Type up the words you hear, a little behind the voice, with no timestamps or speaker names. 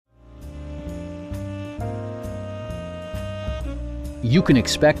You can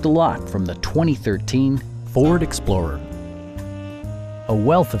expect a lot from the 2013 Ford Explorer. A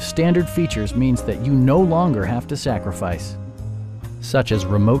wealth of standard features means that you no longer have to sacrifice, such as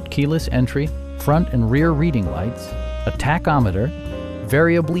remote keyless entry, front and rear reading lights, a tachometer,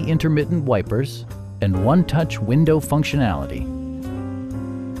 variably intermittent wipers, and one-touch window functionality.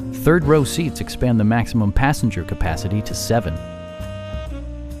 Third-row seats expand the maximum passenger capacity to 7.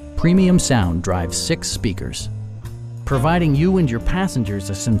 Premium sound drives 6 speakers, providing you and your passengers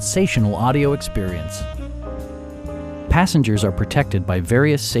a sensational audio experience. Passengers are protected by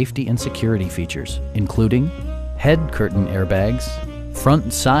various safety and security features, including head curtain airbags, front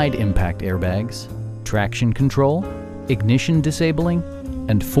and side impact airbags, traction control, ignition disabling,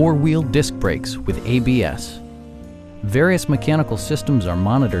 and 4-wheel disc brakes with ABS. Various mechanical systems are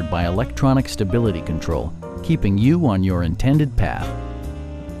monitored by electronic stability control, keeping you on your intended path.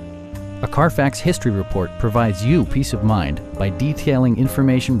 A Carfax history report provides you peace of mind by detailing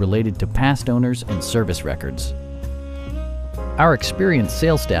information related to past owners and service records. Our experienced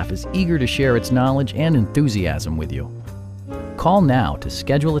sales staff is eager to share its knowledge and enthusiasm with you. Call now to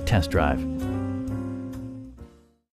schedule a test drive.